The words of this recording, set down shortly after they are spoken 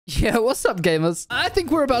Yeah, what's up, gamers? I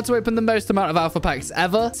think we're about to open the most amount of alpha packs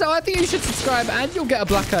ever. So I think you should subscribe and you'll get a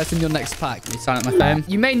black ice in your next pack. Let me sign up my phone.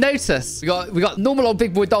 You may notice we got normal old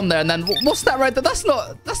big boy Dom there, and then what's that right there? That's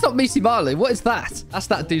not Meaty Marley. What is that? That's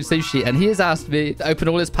that dude Sushi, and he has asked me to open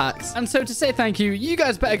all his packs. And so to say thank you, you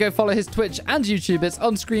guys better go follow his Twitch and YouTube. It's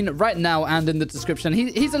on screen right now and in the description.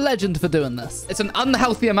 He's a legend for doing this. It's an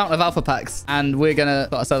unhealthy amount of alpha packs, and we're gonna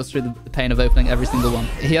put ourselves through the pain of opening every single one.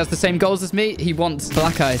 He has the same goals as me. He wants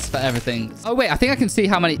black ice for everything. Oh wait, I think I can see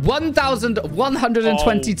how many.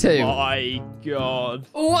 1,122. Oh my god.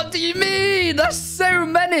 What do you mean? That's so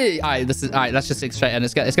many. All right, let's just stick straight in.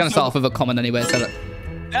 It's gonna start off with a common anyway, so mate,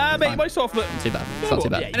 my soft look. not too bad. It's not too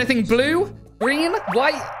bad. Anything blue, green,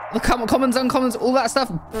 white, the commons, uncommons, all that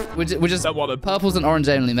stuff. We're just purples and orange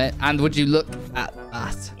only, mate. And would you look at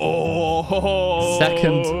that? Oh.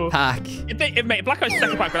 Second pack. Mate, black ice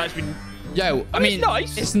second pack would actually be... Yo, I mean, it's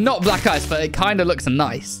nice. It's not black ice, but it kind of looks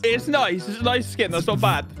nice. It's nice. It's a nice skin. That's not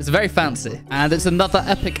bad. It's very fancy. And it's another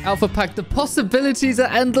epic alpha pack. The possibilities are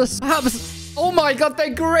endless. Perhaps... Oh my god, the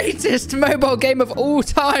greatest mobile game of all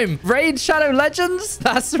time. Raid Shadow Legends?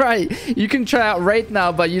 That's right. You can try out Raid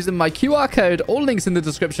now by using my QR code. All links in the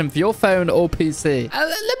description for your phone or PC.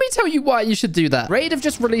 Let me tell you why you should do that. Raid have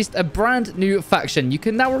just released a brand new faction. You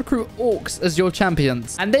can now recruit orcs as your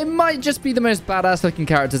champions. And they might just be the most badass looking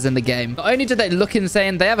characters in the game. Not only do they look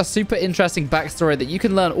insane, they have a super interesting backstory that you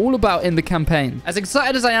can learn all about in the campaign. As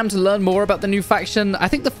excited as I am to learn more about the new faction, I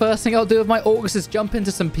think the first thing I'll do with my orcs is jump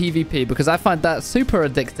into some PvP because I find that super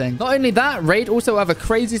addicting. Not only that, Raid also have a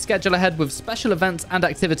crazy schedule ahead with special events and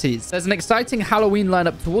activities. There's an exciting Halloween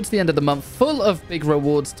lineup towards the end of the month full of big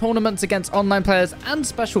rewards, tournaments against online players, and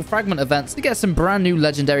special fragment events to get some brand new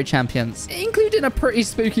legendary champions, including a pretty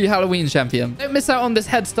spooky Halloween champion. Don't miss out on this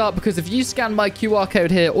head start because if you scan my QR code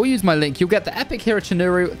here or use my link, you'll get the epic hero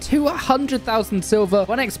Chinuru, 200,000 silver,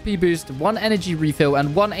 1 XP boost, 1 energy refill,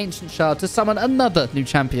 and 1 ancient shard to summon another new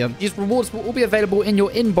champion. These rewards will all be available in your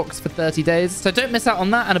inbox for 30 days, so don't miss out on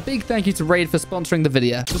that. And a big thank you to Raid for sponsoring the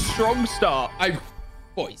video. It's a strong start.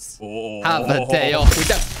 Boys, have a day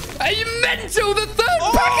off. Are you mental? The third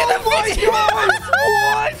pack in the video.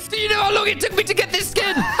 What? Do you know how long it took me to get this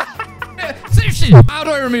skin? Sushi. How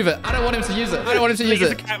do I remove it? I don't want him to use it. I don't want him to use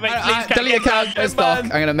it. Delete account. It's stock. I'm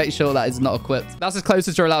going to make sure that is not equipped. That's as close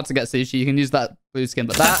as you're allowed to get, Sushi. You can use that blue skin,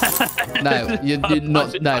 but that... No, you're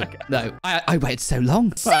not... No. I waited so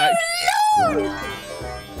long.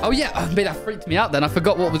 Oh yeah, I mean, that freaked me out then. I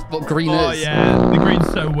forgot what green is. Oh yeah, the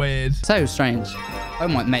green's so weird. So strange. Oh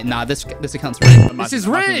my mate, nah, this account's rigged. This is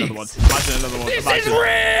rigged. Imagine another one. This is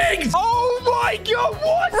rigged. Oh my god,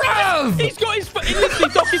 what? Bruv! He's got his literally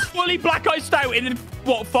got his fully black iced out in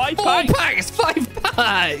what, 5 4 packs? 5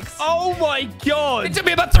 packs. Oh my god. It took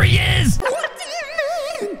me about 3 years. What do you mean?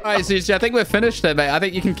 All right, Sushi, I think we're finished there, mate. I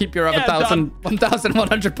think you can keep your other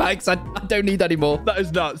 1,100 packs. I don't need any more. That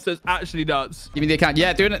is nuts. That's actually nuts. Give me the account.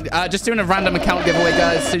 Yeah, just doing a random account giveaway,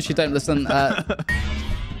 guys. Sushi, don't listen. Nah.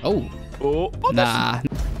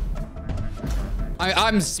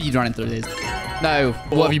 I'm speedrunning through these. No.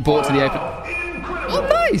 What have you bought to the open? Oh,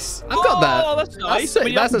 nice. I've got that. Oh, that's nice.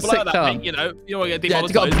 That's a sick charm. You don't want to get Yeah, you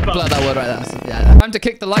got demonetized. to blur that word right there. Yeah. Time to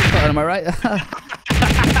kick the like button, am I right?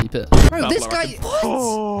 Keep it. Bro, this guy... What?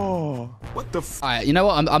 Oh, what the f... All right, you know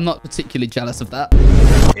what? I'm not particularly jealous of that.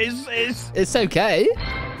 It's okay.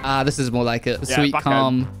 This is more like a sweet,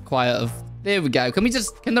 calm, quiet of... There we go. Can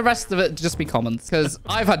the rest of it just be commons? Because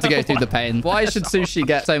I've had to go through the pain. Why should Sushi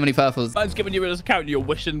get so many purples? Man's giving you his account and you're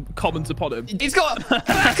wishing comments upon him. He's got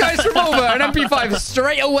Black Ice Revolver and MP5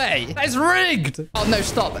 straight away. That's rigged. Oh, no,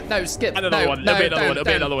 stop. No, skip. Another one.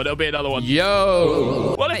 It'll be another one.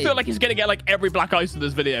 Yo. Well, I feel like he's going to get like every Black Ice in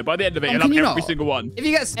this video. By the end of it, he'll have every single one. If he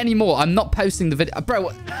gets any more, I'm not posting the video. Bro,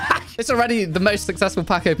 it's already the most successful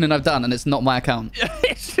pack opening I've done and it's not my account.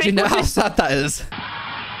 Do you know how sad that is?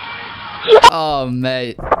 Oh,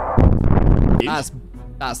 mate. That's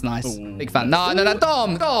nice. Ooh. Big fan. No,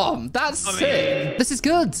 Dom. That's sick. This is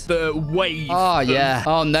good. The wave. Oh, yeah.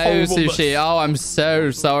 Oh, no, Sushi. Oh, I'm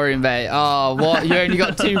so sorry, mate. Oh, what? You only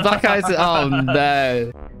got 2 black eyes? Oh,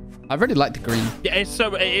 no. I really like the green. Yeah, it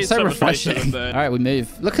is so refreshing. All right, we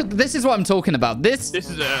move. Look at this. Is what I'm talking about. This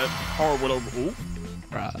is a horrible.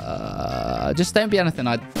 Just don't be anything.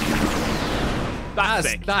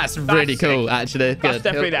 That's really cool, actually. That's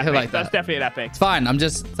definitely an epic. That's definitely an epic. It's fine. I'm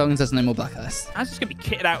just as long as there's no more black ice. I'm just gonna be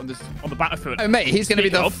kitted out on the battlefield. Oh mate, he's gonna be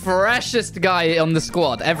the freshest guy on the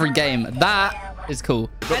squad every game. That is cool.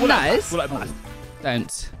 Nice.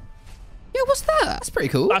 Don't. Yeah, what's that? That's pretty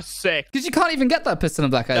cool. That's sick. Because you can't even get that piston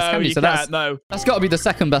and black ice, can you? No, that's got to be the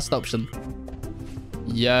second best option.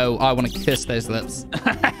 Yo, I want to kiss those lips.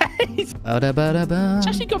 It's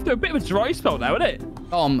actually gone through a bit of a dry spell now, isn't it?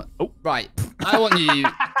 Oh, right. I want you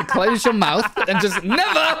to close your mouth and just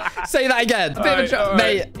never say that again. Right.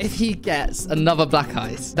 Mate, if he gets another black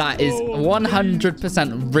ice, that is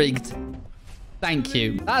 100% rigged. Thank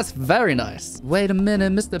you. That's very nice. Wait a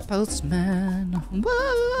minute, Mr. Postman.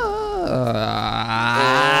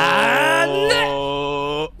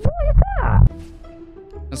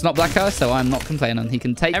 It's not black ice, so I'm not complaining. He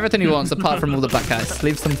can take everything he wants apart from all the black ice.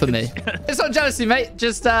 Leave some for me. It's not jealousy, mate.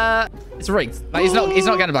 Just, it's rigged. Like, he's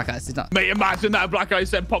not getting black ice. He's not. Mate, imagine that black ice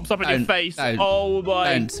then pops up in your face. Oh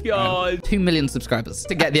my God. 2 million subscribers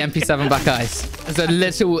to get the MP7 black ice as a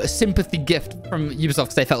little sympathy gift from Ubisoft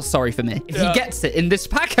because they felt sorry for me. If he gets it in this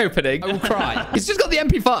pack opening, I will cry. He's just got the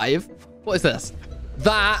MP5. What is this?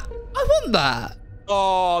 That. I want that.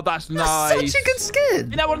 Oh, that's nice. That's such a good skin.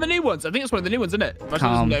 Isn't that one of the new ones? I think it's one of the new ones, isn't it?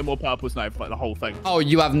 Imagine there's no more purples now for like the whole thing. Oh,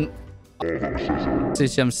 you haven't.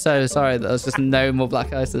 Sushi, I'm so sorry that there's just no more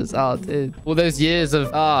black ices. Oh, dude. All those years of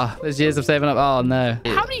saving up. Oh, no.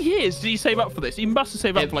 How many years did he save up for this? He must have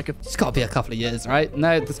saved up for like a... It's got to be a couple of years, right?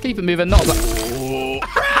 No, let's keep it moving. Not black.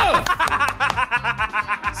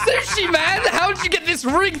 Sushi, man. How did you get this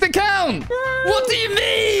rigged account? What do you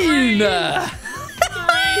mean?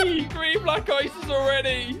 Three black ices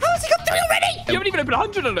already. How has he got 3 already? You haven't even opened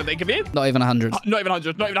 100 on it, think, have you? Not even 100. Not even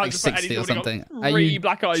 100. Not even 100. Like 60 or something. Are Three you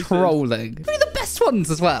black ices. Trolling? Three of the best ones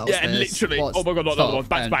as well. Yeah, literally. Oh my God, not another one.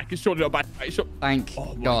 Back to back. It's surely not back. Thank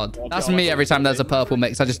God. That's me every time there's a purple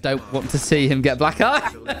mix. I just don't want to see him get black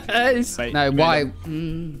eyes. No, why?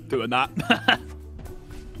 Doing that.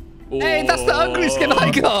 Hey, that's the ugly skin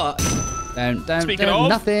I got. Don't. Speaking of,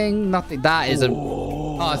 nothing. That is a...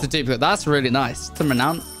 Oh, it's a duplicate. That's really nice. It's a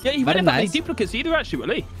renown. Yeah, he wouldn't have any duplicates either, actually,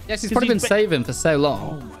 will he? Yes, he's probably been saving for so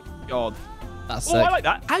long. Oh my God. That's sick. I like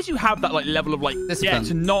that. How do you have that like level of like discipline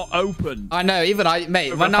to not open? I know, even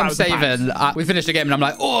mate, when I'm saving, we finish the game and I'm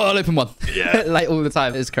like, oh, I'll open one. Yeah. Like all the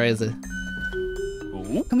time. It's crazy.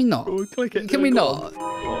 Ooh. Can we not? Oh, click it. Can we not?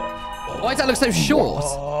 Why does that look so short?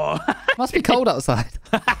 Must be cold outside.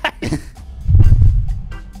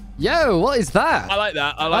 Yo, what is that? I like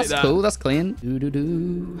that. I like that. That's cool. That's clean. You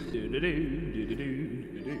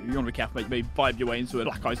want to be careful, mate. Vibe your way into a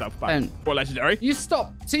black ice alpha pack. Or legendary. You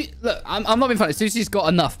stop. See, look, I'm not being funny. Sushi's got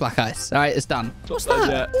enough black ice. All right, it's done. What's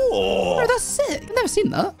that? Oh, bro, that's sick. I've never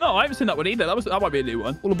seen that. No, I haven't seen that one either. That might be a new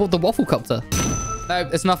one. All aboard the waffle copter. No,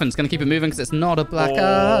 it's nothing. It's going to keep it moving because it's not a black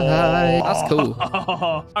eye. That's cool.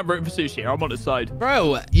 I'm rooting for Sushi. I'm on his side.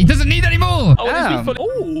 Bro, he doesn't need any more.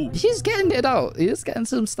 Oh, he's getting it out. He is getting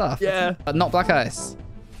some stuff. Yeah. But not black ice.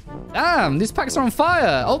 Damn, these packs are on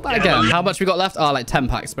fire. Oh, back again. How much we got left? Oh, like 10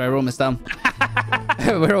 packs, bro. We're almost done.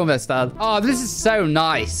 We're almost done. Oh, this is so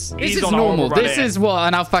nice. This is normal. This is what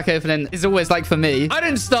an alpha pack opening is always like for me. I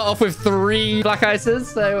didn't start off with 3 black ices,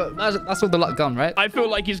 so that's all the luck gone, right? I feel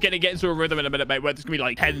like he's going to get into a rhythm in a minute, mate, where there's going to be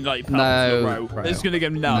like 10 like in a row. Bro. It's going to go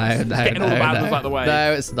nuts. No, getting all the bad ones out the way.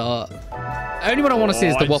 No, it's not. The only one I want to see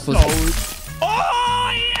is the waffles.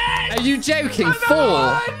 Oh, yes! Are you joking? 4?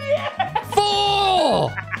 Yes!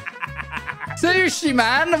 4! Sushi,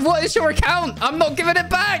 man, what is your account? I'm not giving it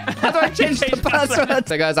back. How do I change the password?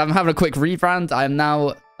 So, guys, I'm having a quick rebrand. I am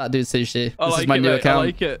now that dude Sushi. This is my new account. I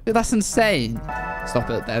like it. Dude, that's insane.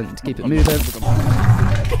 Stop it. Don't keep it moving.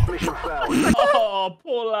 Oh,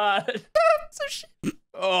 poor lad. Sushi.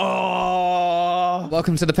 Oh.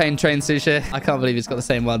 Welcome to the pain train, Sushi. I can't believe he's got the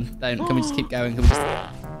same one. Can we just keep going? Can we just...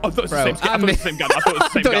 I thought it was the same gun. I thought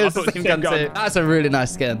it was the same gun too. That's a really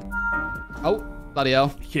nice skin. Oh. Bloody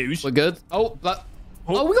hell. Huge. We're good. Oh, we got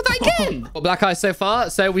that again. Got black eyes so far.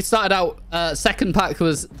 So we started out, second pack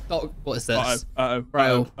was... what is this?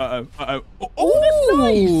 Bro. Oh, that's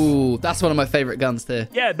nice. That's one of my favorite guns too.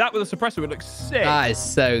 Yeah, that with a suppressor would look sick. That is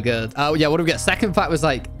so good. Oh, yeah, what do we get? Second pack was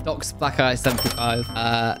like Doc's Black Eye 75.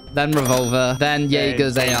 Then Revolver. Then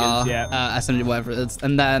Jaeger's AR. SMG, whatever it is.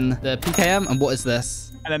 And then the PKM. And what is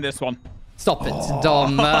this? And then this one. Stop it,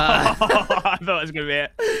 Dom. I thought that was going to be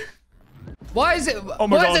it. Why is it? Oh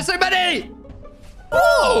my God. Why is there so many?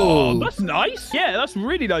 Oh, that's nice. Yeah, that's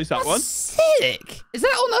really nice, that one. Sick. Is that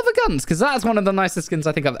on other guns? Because that's one of the nicest skins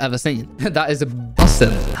I think I've ever seen. That is a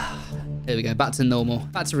bussin'. Here we go. Back to normal.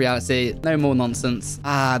 Back to reality. No more nonsense.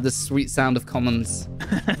 Ah, the sweet sound of commons.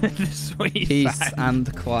 The sweet Peace sound.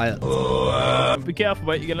 and quiet. Be careful,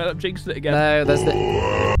 mate. You're going to end up jinxing it again. No, there's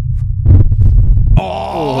the...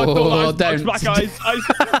 Oh, I thought that was black eyes. I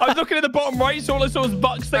was looking at the bottom right, so all I saw was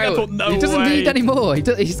Buck's thing. I thought, no way. He doesn't need any more.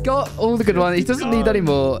 He's got all the good ones. He doesn't need any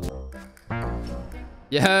more.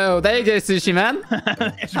 Yo, there you go, Sushi Man.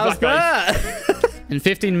 How's that? In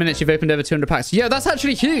 15 minutes, you've opened over 200 packs. Yo, that's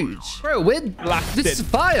actually huge. Bro, we're Blasted. This is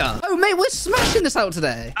fire. Oh, mate, we're smashing this out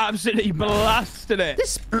today. Absolutely blasted it.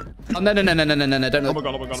 This... Oh, no. Don't look.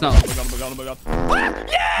 Oh my god, It's oh not. my god. Ah,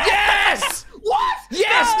 Yes! What?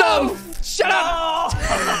 Yes, No! Dom! Shut up!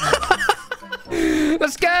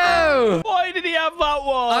 Let's go! Why did he have that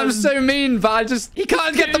one? I'm so mean, but he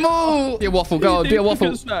can't get them all. Be a waffle, go on, be a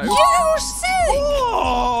waffle. You sick!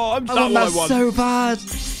 Oh, I'm I want that so bad.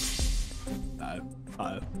 No.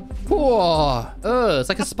 Whoa. It's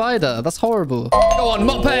like a spider. That's horrible. Go on,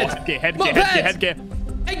 mop head. Headgear.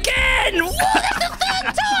 Again! What?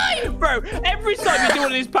 The third time! Bro, every time you do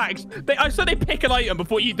one of these packs, I said they pick an item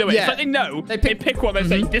before you do it. Yeah. It's like they know. They pick one and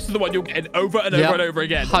say, this is the one you'll get over and over and over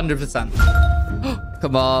again. 100%.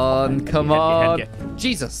 Come on. Headgear.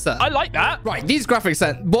 Jesus, sir. I like that. Right, these graphics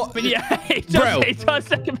then. What? But yeah, it does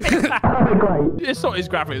take a bit. It's not his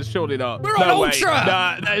graphics, surely not. We're on Ultra.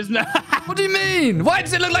 Nah, that is not. What do you mean? Why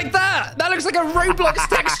does it look like that? That looks like a Roblox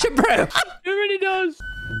texture, bro. It really does.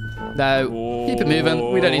 No. Keep it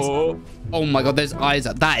moving. We don't need to... Oh my god, those eyes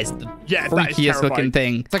are... That is the freakiest looking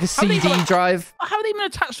thing. It's like a CD drive. How are they even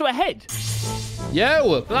attached to a head?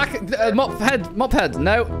 Yo, black mop head.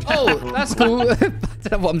 No. Oh, that's cool. I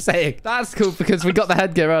don't know what I'm saying. That's cool because we got the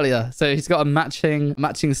headgear earlier. So he's got a matching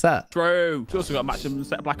set. True. He's also got a matching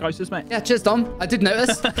set of black ices, mate. Yeah, cheers, Dom. I did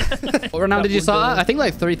notice. What renown did you start at? I think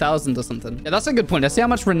like 3,000 or something. Yeah, that's a good point. Let's see how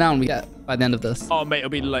much renown we get by the end of this. Oh, mate, it'll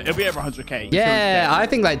be over 100k. Yeah, I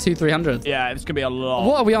think like 200-300. Yeah, it's gonna be a lot.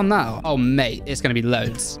 What are we on now? Oh, mate, it's gonna be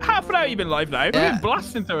loads. Half an hour you've been live now. We've been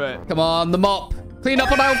blasting through it. Come on, the mop. Clean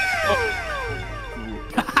up on out.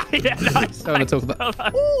 Yeah, nice. Don't want to talk about.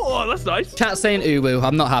 Oh, that's nice. Chat saying ooh.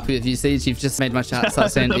 I'm not happy with you, Siege. You've just made my chat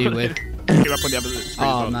start saying ooh. Get up on the other screen.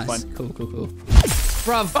 Oh, nice. Cool.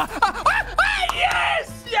 Bruv.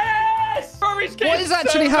 Yes! Bro, he's getting What is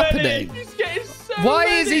actually happening? He's getting so Why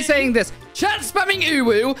many. is he saying this? Chat spamming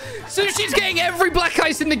ooh. Sushi's getting every black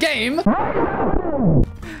ice in the game.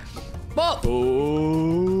 Mop.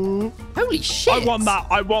 Oh. Holy shit. I want that.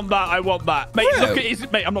 Mate, Bro. look at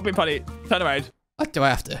his... Mate, I'm not being funny. Turn around. Do I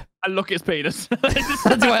have to? And look at his penis. Do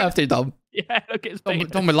I have to, Dom? Yeah, look at his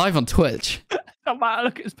penis. Dom, we're live on Twitch. Don't matter,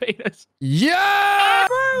 look at his penis. Yeah!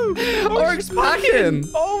 Bro! Oryx packing.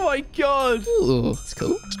 Oh my god. Ooh, that's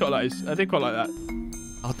cool. It's quite nice. I did quite like that.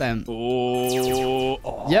 Oh, damn.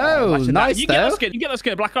 Oh. Yo, imagine nice that. You though. get that skin. You get that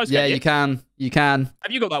skin. Black eyes. Yeah, you can.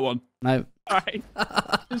 Have you got that one? No. All right.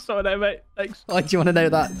 Just so I know, mate. Thanks. Why do you want to know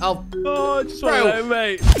that? Oh, just so I know,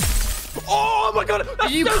 mate. Oh my god. That's Are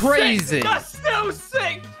you so crazy? Sick. That's so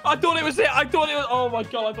sick. I thought it was it. Oh my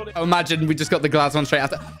god. I thought it. Oh, imagine we just got the glass one straight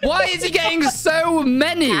after. Why is he getting so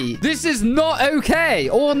many? This is not okay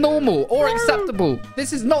or normal or acceptable.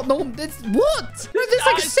 This is not normal. What? Bro, there's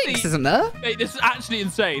like actually, 6, isn't there? Mate, this is actually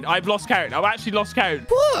insane. I've lost count. I've actually lost count.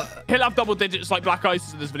 What? He'll have double digits like black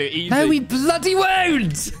ices in this video. Easy. No, we bloody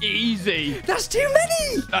won't. Easy. That's too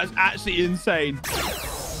many. That's actually insane.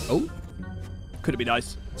 Oh. Could it be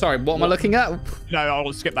nice? Sorry, what am I looking at? No,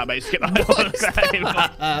 I'll skip that, mate. Skip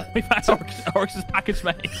that. We've had Oryx's package,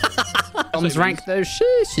 mate. Dom's rank though.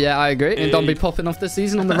 Sheesh. Yeah, I agree. And Dom be popping off this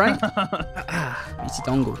season on the rank. Easy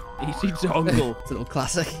dongle. Easy dongle. It's a little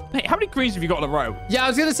classic. Mate, how many greens have you got in a row? Yeah, I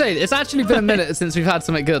was gonna say it's actually been a minute since we've had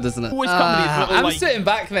something good, isn't it? Always come with these little, I'm like... sitting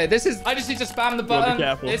back, mate. I just need to spam the button.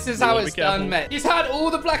 This is how it's done, mate. He's had all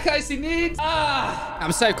the black ice he needs.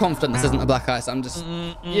 I'm so confident this isn't a black ice. I'm just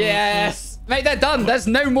yes. Mate, they're done. There's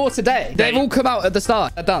no more today. They've all come out at the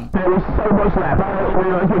start. They're done. There was so much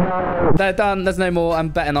left. They're done. There's no more. I'm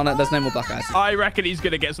betting on it. There's no more black ice. I reckon he's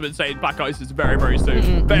going to get some insane black ices very, very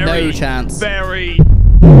soon. No chance. Very.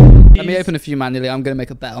 Let me open a few manually. I'm going to make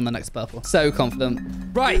a bet on the next purple. So confident.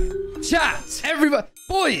 Right. Chat. Everybody.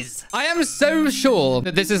 Boys, I am so sure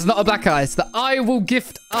that this is not a black ice that I will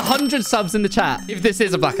gift 100 subs in the chat if this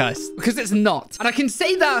is a black ice. Because it's not. And I can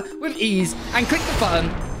say that with ease and click the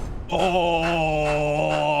button.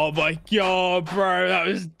 Oh my god, bro, that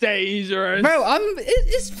was dangerous. Bro,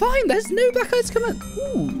 it's fine. There's no black ice coming.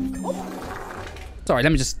 Ooh. Oh. Sorry,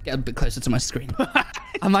 let me just get a bit closer to my screen.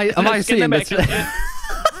 Am I seeing this?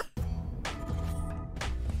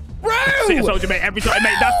 Bro! See, I told you, mate. Every time,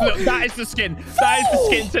 mate. That is the skin. That is the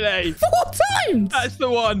skin today. 4 times. That's the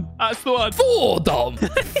one. That's the one. 4, Dom. 4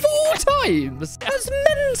 times. That's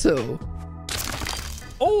mental.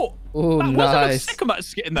 Oh, oh, that nice. looks sick on that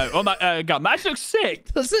skin though. On that gun, that actually looks sick.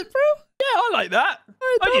 That's it, bro. Yeah, I like that.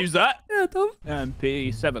 Right, I'd use that. Yeah, Dom.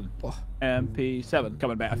 MP7. Oh, MP7.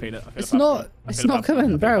 Coming, mate. I feel it. It's not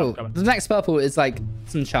coming, bro. The next purple is like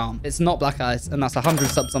some charm. It's not Black Ice, and that's 100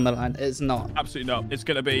 subs on the line. It's not. Absolutely not. It's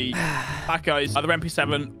going to be Black Ice, either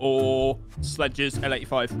MP7 or Sledges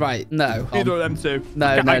L85. Right, no. Either of them two.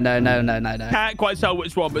 No. Can't quite tell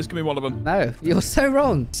which one, but it's going to be one of them. No, you're so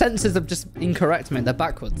wrong. Sensors are just incorrect, mate. They're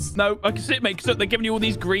backwards. No, I can see it, mate, because they're giving you all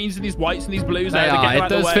these greens and these whites and these blues. It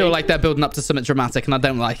does feel like they're building up to something dramatic, and I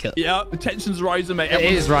don't like it. Yeah, the tension's rising, mate. It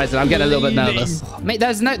is rising. I'm getting a little bit nervous. Mate,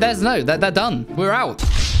 there's no. They're done. We're out.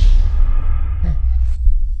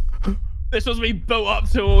 This was me built up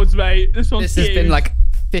towards, mate. This has been like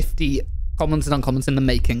 50 commons and uncommons in the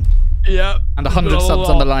making. Yeah. And 100 subs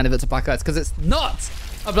on the line if it's a Black Ice, because it's not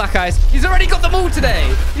a Black Ice. He's already got them all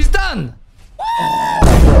today. He's done.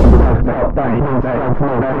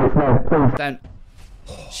 Don't.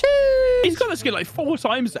 He's got the skin like 4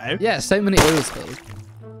 times now. Yeah, so many oil spills.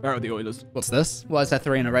 Where are the Oilers? What's this? Why is there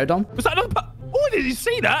 3 in a row, Dom? Was that another? Oh, did you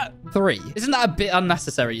see that? 3. Isn't that a bit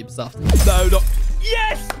unnecessary, Ubisoft? No, not.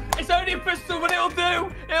 Yes! It's only a pistol, but it'll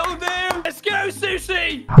do. It'll do. Let's go,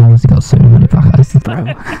 Sushi. How has he got so many Black Ices, bro?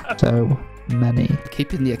 So many.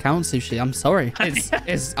 Keeping the account, Sushi. I'm sorry.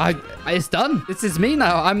 It's done. This is me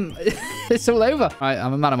now. It's all over. Right,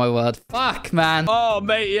 I'm a man of my word. Fuck, man. Oh,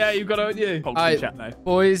 mate, yeah, you've got it, you. All right, chat now.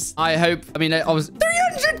 Boys, I hope. I mean, I was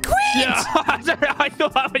 300 quid. Yeah, I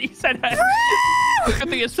thought that when you said it. Good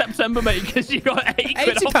thing it's September, mate, because you got 8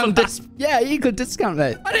 quid off of that. Yeah, good discount,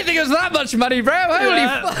 mate. I didn't think it was that much money, bro. Holy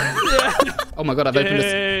fuck. Yeah. Oh my god, I've opened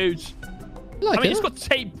this. Huge. I mean, it's got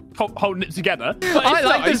tape holding it together. I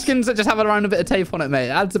like the skins that just have around a bit of tape on it, mate.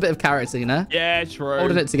 It adds a bit of character, you know? Yeah, true.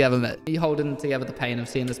 Holding it together, mate. You holding together the pain of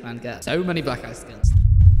seeing this man get so many Black Ice skins.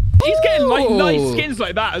 He's getting like nice skins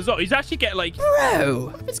like that as well. He's actually getting like...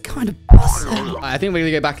 Bro, it's kind of awesome. I think we're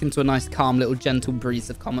going to go back into a nice, calm, little, gentle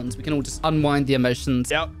breeze of commons. We can all just unwind the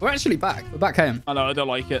emotions. Yep. We're actually back. We're back home. I know, I don't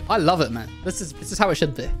like it. I love it, man. This is how it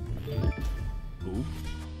should be. Ooh.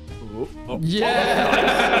 Ooh. Oh.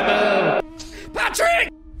 Yeah. Patrick!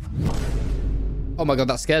 Oh my god,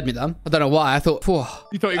 that scared me then. I don't know why. I thought, you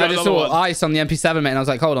thought you got I just saw ice on the MP7, mate, and I was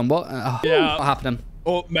like, hold on, what? Yeah. What happened?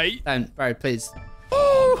 Oh, mate. Don't, bro, please.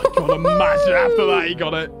 God, imagine after that he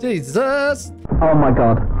got it. Jesus. Oh my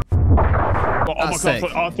god. Oh my god,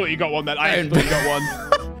 I thought you got one then. I thought you got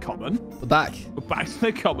one. Common. We're back. We're back to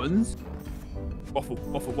the commons. Waffle.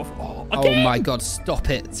 Oh my god, stop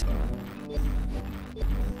it.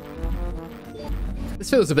 This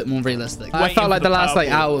feels a bit more realistic. I felt like the last like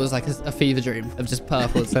hour was like a fever dream of just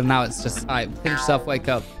purple. So now it's just, all right, pinch yourself, wake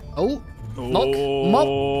up. Oh,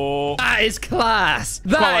 mop. That is class.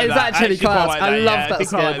 That is actually class. I love that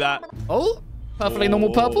skin. Oh, perfectly normal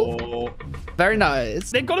purple. Very nice.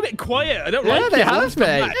 They've got a bit quiet. I don't like it. Yeah, they have,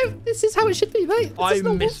 mate. No, this is how it should be, mate. I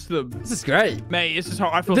miss them. This is great. Mate, this is how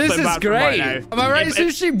I feel so bad right now. Am I right,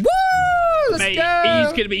 Sushi? Woo! Let's mate, go.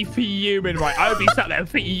 He's going to be fuming right. I would be sat there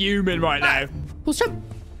fuming right now. Push up.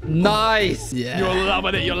 Nice. Yeah. You're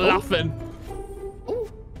loving it. You're laughing. Oh.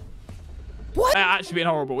 What? They're actually being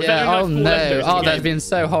horrible. Yeah, oh no. Oh, they've been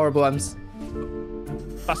so horrible. That's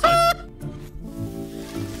nice.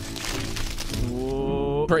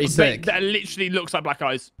 Pretty sick. That literally looks like Black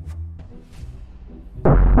Ice.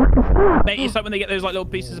 Mate, it's like when they get those like little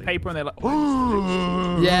pieces of paper and they're like,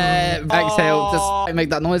 oh. Yeah, exhale. Just make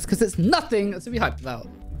that noise because it's nothing to be hyped about.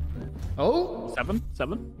 Oh. 7.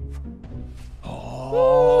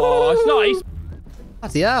 Oh, that's nice.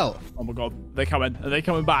 Bloody hell. Oh my god, they're coming. Are they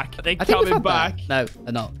coming back? Are they coming back? No,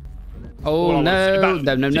 they're not. Oh, no.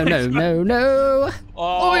 No.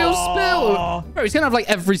 Oh. Oil spill. Bro, he's going to have like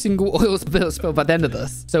every single oil spill by the end of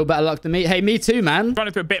this. So better luck than me. Hey, me too, man. I'm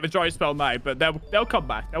running through a bit of a dry spell now, but they'll come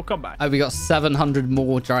back. They'll come back. Oh, we got 700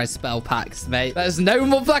 more dry spell packs, mate. There's no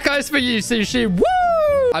more Black Ice for you, Sushi. Woo!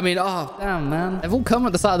 I mean, oh, damn, man. They've all come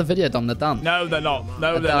at the start of the video, Dom. They're done. No, they're not.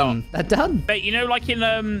 No, they're not. They're done. Mate, you know, like in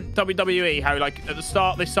WWE, how like at the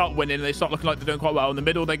start they start winning and they start looking like they're doing quite well. In the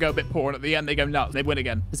middle, they go a bit poor, and at the end, they go nuts. They win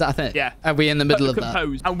again. Is that a thing? Yeah. Are we in the middle of that?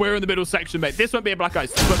 And we're in the middle section, mate. This won't be a Black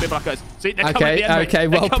Ice. This won't be a Black Ice. See, they're coming at the end, okay.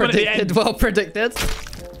 Well predicted. Well predicted.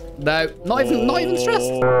 No, not even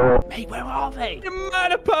stressed. Mate, where are they? The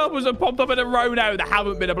amount of purples have popped up in a row now that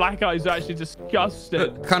haven't been a Black Ice is actually disgusting. I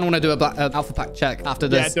kind of want to do a alpha pack check after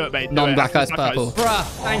this non-Black Ice purple. Bruh,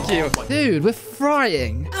 thank you. Dude, we're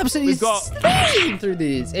frying. Absolutely flying through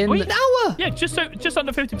these in an hour. Yeah, just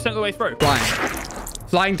under 50% of the way through.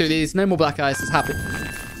 Flying through these. No more Black Ice. It's happy.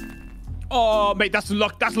 Oh, mate, that's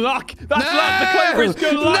luck. That's luck. That's luck. The Clover is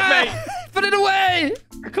good luck, mate. Put it away.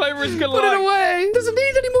 Clover is gonna Put it luck. away. Doesn't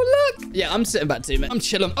need any more luck. Yeah, I'm sitting back too, mate. I'm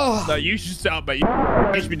chilling. Oh, No, you should sit up, mate.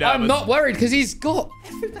 You should be nervous. I'm not worried because he's got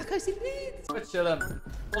every black ice he needs. We're chilling.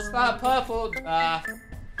 What's that? Purple.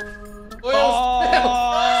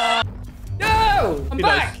 Oh! No! I'm Be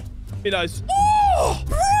back. nice. Be nice. Oh,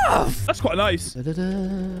 bruv. That's quite nice. Da-da-da.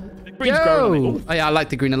 The green's growing on me. Oh, yeah, I like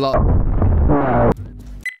the green a lot.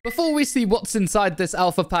 Before we see what's inside this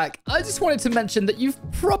alpha pack, I just wanted to mention that you've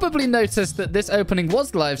probably noticed that this opening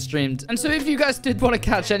was live streamed. And so if you guys did want to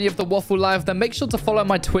catch any of the Waffle live, then make sure to follow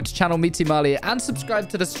my Twitch channel, Meaty Marley, and subscribe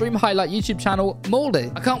to the Stream Highlight YouTube channel,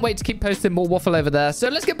 Marley. I can't wait to keep posting more Waffle over there. So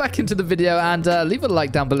let's get back into the video and leave a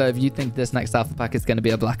like down below if you think this next alpha pack is going to be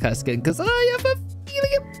a black eye skin, because I have a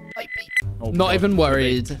feeling it might be. Oh, Not God. even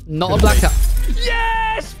worried. Not a black eye.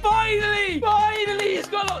 Yes! Finally! Finally! It's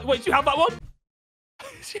got. Wait, do you have that one?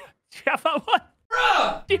 Do you have that one?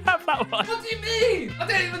 Bruh! Do you have that one? What do you mean? I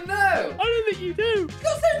don't even know. I don't think you do.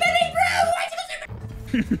 Got so many, bro! Why you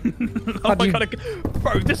got so many? Oh my god,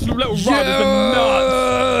 bro, this little run is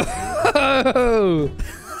nuts.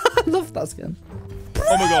 I love that skin.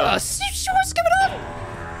 Oh my god. Sushi, what's going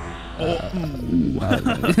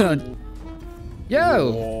on? Yo!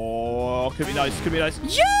 Oh, could be nice, could be nice.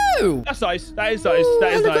 Yo! That's nice. That is nice.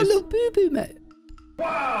 That is Look at nice. little boo-boo, mate.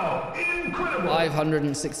 Wow, incredible.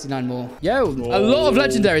 569 more. Yo, a lot of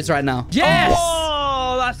legendaries right now. Yes!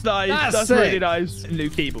 Oh, that's nice. That's That's sick. really nice. New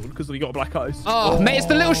keyboard because we got black eyes. Oh, mate, it's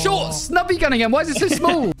the little short snubby gun again. Why is it so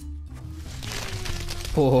small?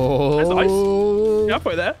 Oh. That's nice. Yeah, I'll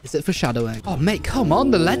put it there. Is it foreshadowing? Oh, mate, come on,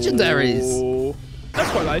 the legendaries. Oh, that's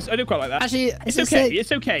quite nice. I do quite like that. Actually, It's okay.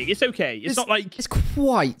 It's okay. It's okay. It's not like. It's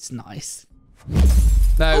quite nice.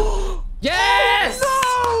 No. Yes!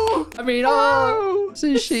 No! I mean, No!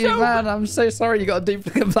 Sushi, So man, I'm so sorry you got a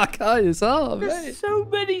duplicate black eyes. Oh, There's mate. so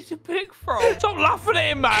many to pick from. Stop laughing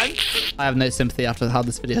at him, man. I have no sympathy after how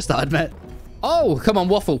this video started, mate. Oh, come on,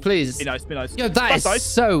 Waffle, please. Be nice, be nice. Yo, That's is nice.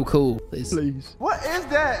 so cool. Please. Please. What is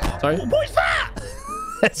that? Sorry. What's that?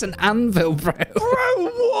 It's an anvil, bro.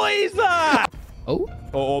 Bro, what is that? Oh.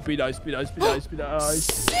 Oh, be nice, be nice, be nice, be nice.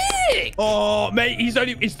 Sick! Oh, mate, he's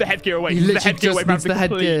the headgear away. He He's the literally headgear away just needs from the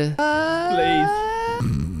headgear.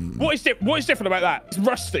 What is different about that? It's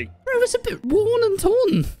rusty. Bro, it's a bit worn and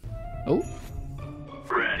torn. Oh.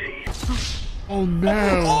 Ready. Oh,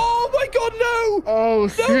 no. Oh my god, no! Oh, way.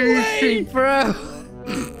 Sushi, bro.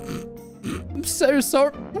 I'm so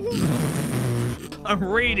sorry. I'm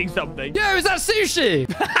reading something. Yo, is that Sushi?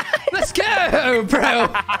 Let's go, bro.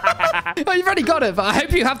 Oh, you've already got it, but I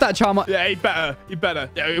hope you have that charm on. Yeah, he better. He better.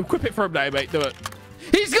 Yeah, equip it for him now, mate. Do it.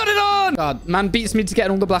 He's got it on! God, man beats me to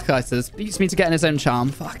getting all the black ices. Beats me to getting his own charm.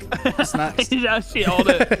 Fuck. What's next? He's actually on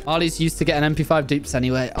it. Marley's used to getting MP5 dupes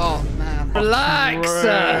anyway. Oh, man. Relax.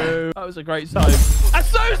 Bro. That was a great time. And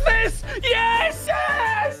so's this! Yes!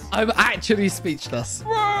 Yes! I'm actually speechless.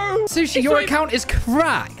 Bro! Sushi, your account is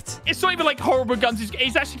cracked. It's not even like horrible guns.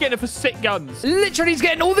 He's actually getting it for sick guns. Literally, he's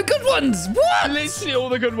getting all the good ones. What? Literally all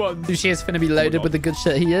the good ones. Sushi is going to be loaded with the good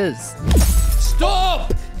shit he is.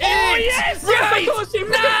 Stop! Oh, yes! Yes! I thought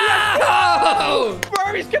No!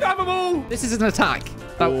 Bro, he's gonna have them all! This is an attack.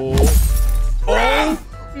 Oh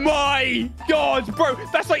my god, bro!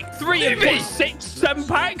 That's like 3 of 6, 7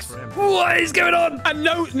 packs. What is going on? And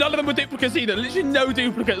none of them were duplicates either. Literally no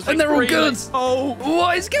duplicates. And they're all good. Oh.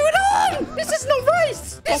 What is going on? This is not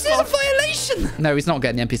right. This is a violation. No, he's not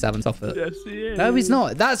getting the MP7s off it. Yes, he is. No, he's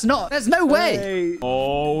not. That's not. There's no way. Hey.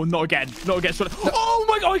 Oh, not again. Not again. Oh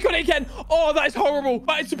my god, I got it again. Oh, that is horrible.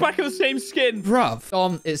 That is the back of the same skin.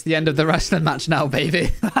 Bruv. It's the end of the wrestling match now,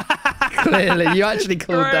 baby. Clearly, you actually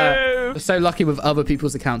called that. I'm so lucky with other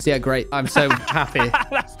people's accounts. Yeah, great. I'm so happy.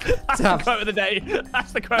 That's the quote of the day.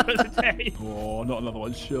 That's the quote of the day. Oh, not another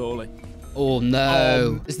one, surely. Oh,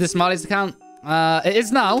 no. Is this Marley's account? It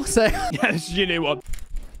is now, so... Yeah, this is your new one.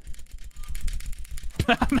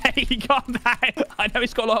 Mate, he got that. I know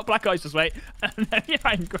he's got a lot of black eyes, just wait. No, you're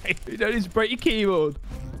angry. You don't need to break your keyboard.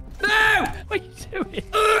 No! What are you doing?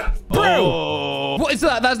 Bro! Oh. What is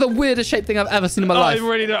that? That's the weirdest shaped thing I've ever seen in my life.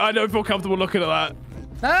 I don't feel comfortable looking at that.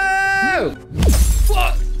 No!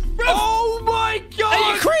 What? Bro! Oh my god!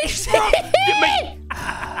 Are you crazy?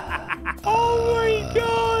 Oh my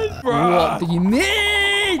god! Bruh. What do you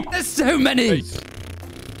mean? There's so many.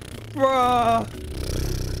 Bruh.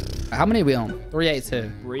 How many are we on?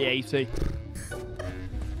 382. 380.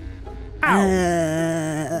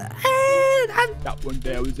 That one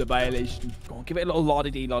there was a violation. Go on, give it a little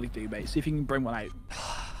lolly-dee, mate. See if you can bring one out.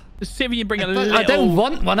 Just see if you bring a little... I don't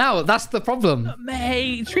want one out. That's the problem.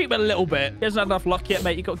 Mate, treat him a little bit. He hasn't had enough luck yet,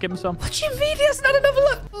 mate. You got to give him some. What do you mean he hasn't had another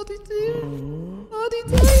look? What did he do? What did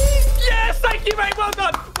he do? Yes, thank you, mate. Well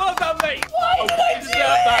done. Well done, mate. Why did I do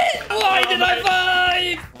it? Why did I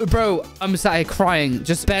fight? Bro, I'm sat here crying,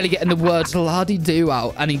 just barely getting the words la-di-do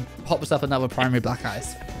out, and he pops up another primary black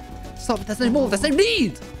eyes. Stop, there's no more. There's no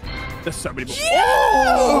need. There's so many more. Yeah!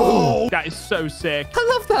 Oh, that is so sick.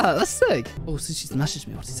 I love that. That's sick. Oh, Sushi's messaged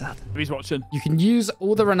me. What's he said? He's watching. You can use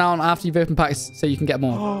all the renown after you've opened packs so you can get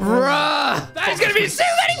more. Bruh! That is going to be so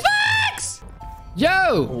many packs!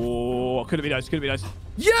 Yo! Oh, could it be nice? Could it be nice?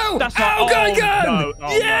 Yo! That's Ow, gun! No.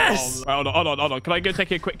 Oh, yes! No. Hold on. Can I go take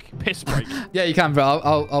a quick piss break? Yeah, you can, bro.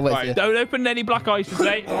 I'll wait for you. Don't open any black eyes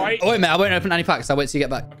today, all right? Oh, wait, mate. I won't open any packs. I'll wait till you get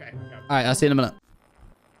back. Okay. All right, I'll see you in a minute.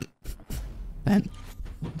 Ben.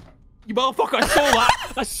 You motherfucker, I saw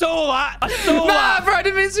that. I saw that. I saw that. Nah, bro, I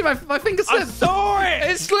didn't mean to. My finger slipped. I saw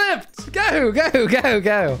it. It slipped. Go. Go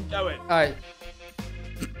it. All right.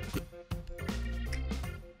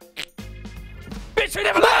 Bitch, we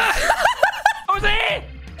never left. I was here.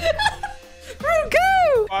 Bro,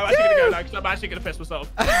 go. I'm actually going to go now because I'm actually going to piss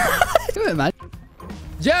myself. Come on, man.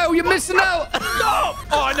 Yo, you're missing out. No.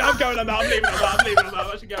 Oh, no, I'm going on that. I'm leaving on that.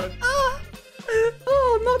 I'm actually going.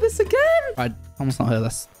 Oh, not this again. Right, almost not here.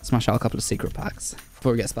 Let's smash out a couple of secret packs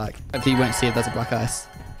before he gets back. Hopefully you won't see if there's a black ice.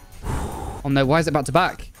 Oh no, why is it back to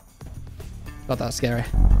back? God, that's scary.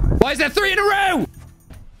 Why is there 3 in a row?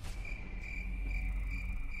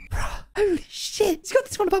 Holy shit. He's got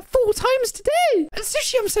this one about 4 times today. And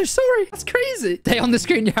Sushi, I'm so sorry. That's crazy. Stay on the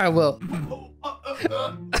screen, yeah, I will.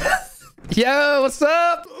 Yo, what's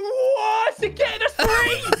up? What's it getting us 3?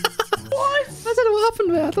 What? I don't know what happened,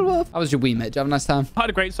 mate. I don't know what happened. How was your wee, mate? Did you have a nice time? I had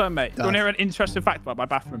a great time, mate. Do you want to hear an interesting fact about my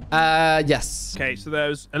bathroom? Yes. Okay, so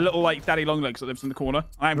there's a little like daddy long legs that lives in the corner.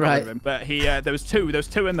 I haven't Right. got rid of him, but he there was two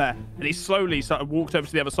in there, and he slowly walked over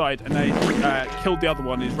to the other side, and they killed the other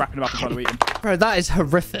one. He's wrapping him up and trying to eat him, Bro, that is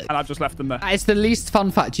horrific. and I've just left them there. That is the least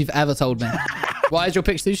fun fact you've ever told me. Why is your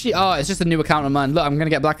pick Sushi? Oh, it's just a new account of mine. Look, I'm going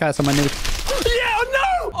to get black eyes on my new... Yeah,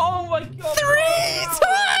 no! Oh my god! 3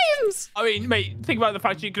 times! I mean, mate, think about the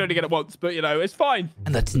fact you can only get it once, but you know, it's fine.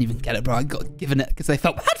 And I didn't even get it, bro. I got given it because they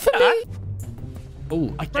felt bad for me. Oh,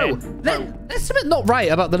 bro, there's something not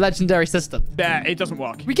right about the legendary system. Yeah, it doesn't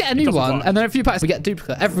work. We get a new one, and then a few packs, we get a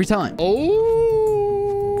duplicate every time.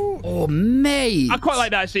 Oh, mate. I quite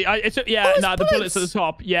like that, actually. The bullets at the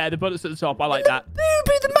top. Yeah, the bullets at the top. I like that.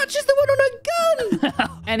 Boo-boo, the match is the one on a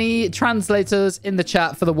gun. Any translators in the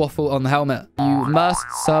chat for the waffle on the helmet? You must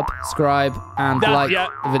subscribe and like the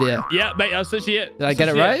video. Yeah, mate, that's literally it. Did I get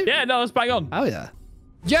it right? Yeah, no, that's bang on. Oh, yeah.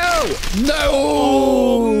 Yo! No!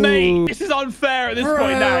 Oh, mate. This is unfair at this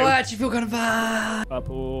point now. I actually feel kind of bad.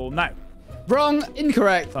 Purple now. Wrong.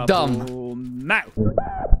 Incorrect. Purple Dumb. now.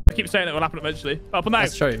 I keep saying it will happen eventually. Purple now.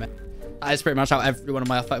 That's true, mate. That is pretty much how every one of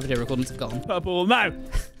my off-fight video recordings have gone. Purple now.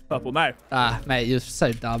 Purple now. Ah, mate, you're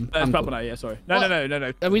so dumb. It's purple now, yeah, sorry.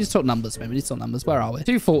 No. We just talk numbers, mate. We just talk numbers. Where are we?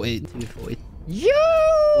 240. 240. Yo!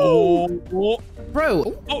 Oh.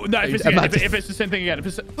 Bro. Oh, no, if it's the same thing again. If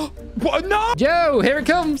it's... What? No! Yo, here it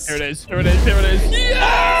comes. Here it is.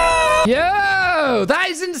 Yeah! Yo! That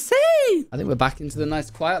is insane! I think we're back into the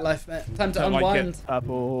nice quiet life, mate. Time to unwind.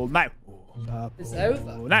 Purple now. It's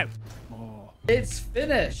over. Now. It's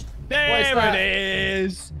finished. There it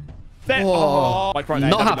is. There. Oh, like right now,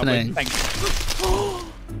 not happening.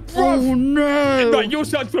 Oh no! Right, you're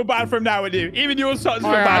starting to feel bad for him now, aren't you? Even you're starting to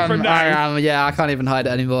feel bad for him now. I am. Yeah, I can't even hide it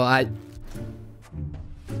anymore.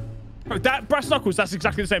 Bro, that brass knuckles, that's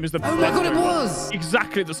exactly the same as the... Oh my god, it was!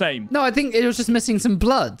 Exactly the same. No, I think it was just missing some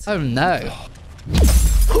blood. Oh no.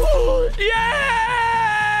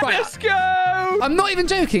 Yeah! Right. Let's go! I'm not even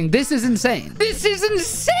joking. This is insane. This is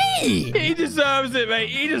insane! He deserves it, mate.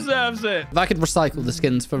 He deserves it. If I could recycle the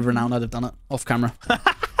skins for Renown, I'd have done it. Off camera.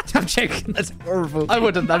 I'm joking. That's horrible. I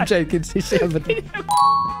wouldn't. I'm joking.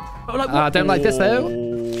 I don't like this, though.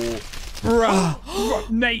 Bro,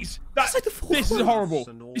 Nate, this is horrible.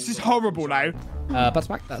 This is horrible now. That's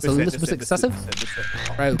back. That's a little bit excessive.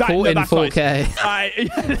 Bro, That- caught in that's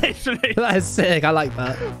 4K. Literally. That is sick. I like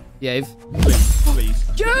that. Yave. Please.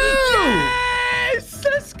 Yo! Yes!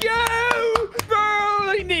 Let's go!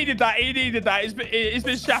 Bro, he needed that. It's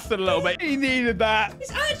been shafted a little bit. He needed that.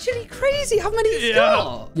 It's actually crazy how many he's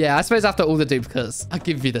got. Yeah, I suppose after all the duplicates, I'll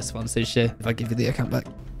give you this one, Sushi. If I give you the account back.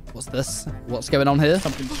 What's this? What's going on here?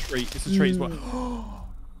 Something's a treat. It's a treat as well.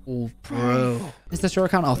 Oh, bro. Is this your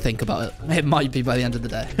account? I'll think about it. It might be by the end of the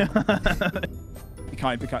day. Be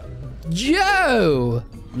kind. Yo!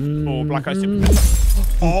 Oh, black eyes.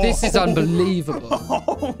 This is unbelievable.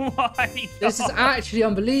 Oh my god. This is actually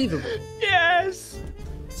unbelievable. Yes.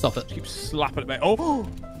 Stop it. Keep slapping at me. Oh.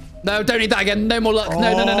 No, don't need that again. No more luck. No,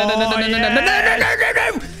 no, no, no, no, no, no, no, no, no, no, no, no,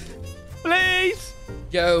 no. Please.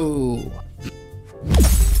 Yo.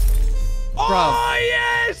 Oh,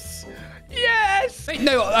 yes. Yes. Wait,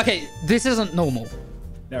 no, okay. This isn't normal.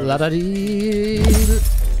 La-da-dee.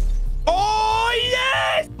 Oh,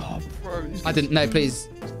 yes. Oh, bro. I didn't know, please.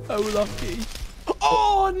 So lucky.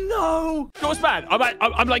 Oh, no. You know what's bad?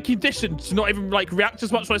 I'm like conditioned to not even like react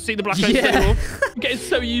as much when I see the black eyes anymore. I'm getting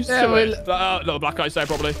so used to it. No, black eyes there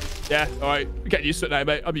probably. Yeah, all right. I'm getting used to it now,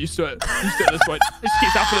 mate. I'm used to it. Used to it at this point. It just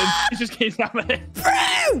keeps happening. It just keeps happening. Bro,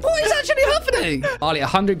 what is actually happening? Marley,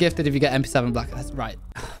 100 gifted if you get MP7 black eyes. Right.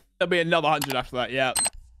 There'll be another 100 after that, yeah.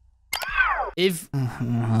 If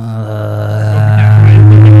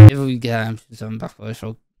we get MP7 black eyes,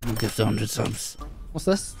 I'll give 100 subs. What's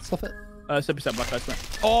this? Stop it. 7% black eyes, mate.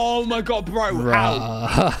 Oh my god, bro. How?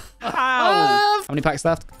 How? How many packs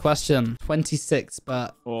left? Question. 26,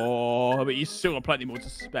 but... Oh, but you still got plenty more to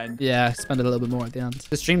spend. Yeah, spend a little bit more at the end.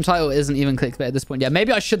 The stream title isn't even clickbait at this point. Yeah,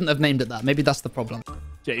 maybe I shouldn't have named it that. Maybe that's the problem.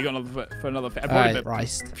 Yeah, you got another for another fit. Alright,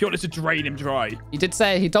 Christ. If you wanted to drain him dry. He did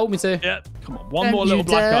say, he told me to. Yeah. Come on, one more little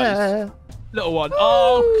black eyes. Little one.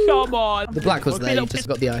 Oh, come on. The black was there. You just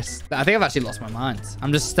got the ice. I think I've actually lost my mind.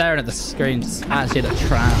 I'm just staring at the screen, just actually in a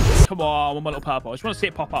trance. Come on, one more little purple. I just want to see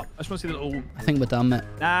it pop up. I just want to see the little... I think we're done, mate.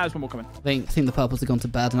 Nah, there's one more coming. I think the purples have gone to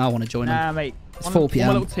bed and I want to join them. Nah, mate. It's 4 p.m.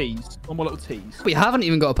 One more little tease. One more little tease. We haven't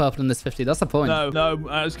even got a purple in this 50. That's the point. No,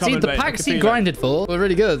 it's coming, see, the packs he grinded for were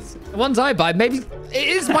really good. The ones I buy, maybe it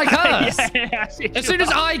is my curse. Yeah, as soon as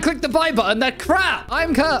I click the buy button, they're crap.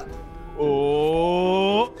 I'm cut.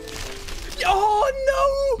 Oh.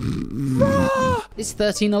 Oh, no. Is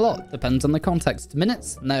 13 a lot? Depends on the context.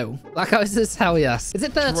 Minutes? No. Black eyes is hell yes. Is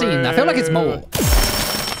it 13? I feel like it's more.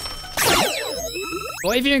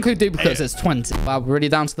 Well, if you include duplicates, it's 20. Wow, we're really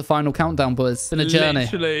down to the final countdown, boys. It's been a journey.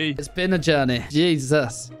 Literally. It's been a journey.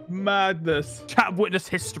 Jesus. Madness. Chat witness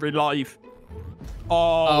history live.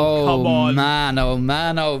 Oh, come on. Man, oh,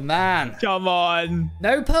 man, oh, man. Come on.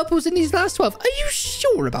 No purples in these last 12. Are you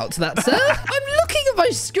sure about that, sir? I'm looking at my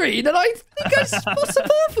screen and I think I spot a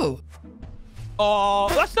purple. Oh,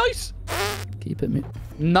 that's nice. Keep it.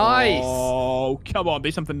 Nice. Oh, come on.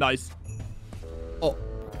 Be something nice. Oh.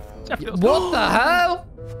 What the hell?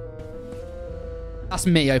 That's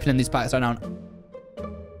me opening these packs right now.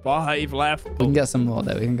 5 left. We can get some more,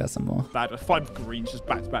 though. We can get some more. Bad. 5 greens just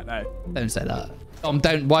back to back now. Don't say that.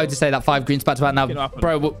 Don't. Why would you say that? 5 greens back to back now,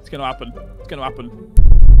 bro? It's gonna happen. It's gonna happen.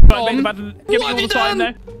 What have you done?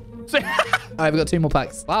 All right, we got 2 more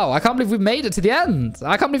packs. Wow, I can't believe we've made it to the end.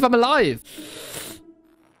 I can't believe I'm alive.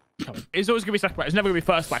 It's always gonna be second pack. It's never gonna be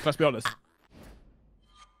first pack. Let's be honest.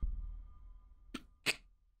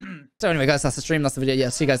 So anyway, guys, that's the stream. That's the video. Yeah,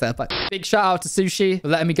 see you guys there. Bye. Big shout out to Sushi for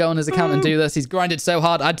letting me go on his account and do this. He's grinded so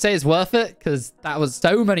hard. I'd say it's worth it because that was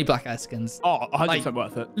so many black eye skins. Oh, 100%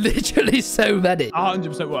 worth it. Literally so many.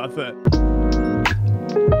 100% worth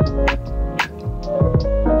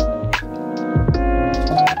it.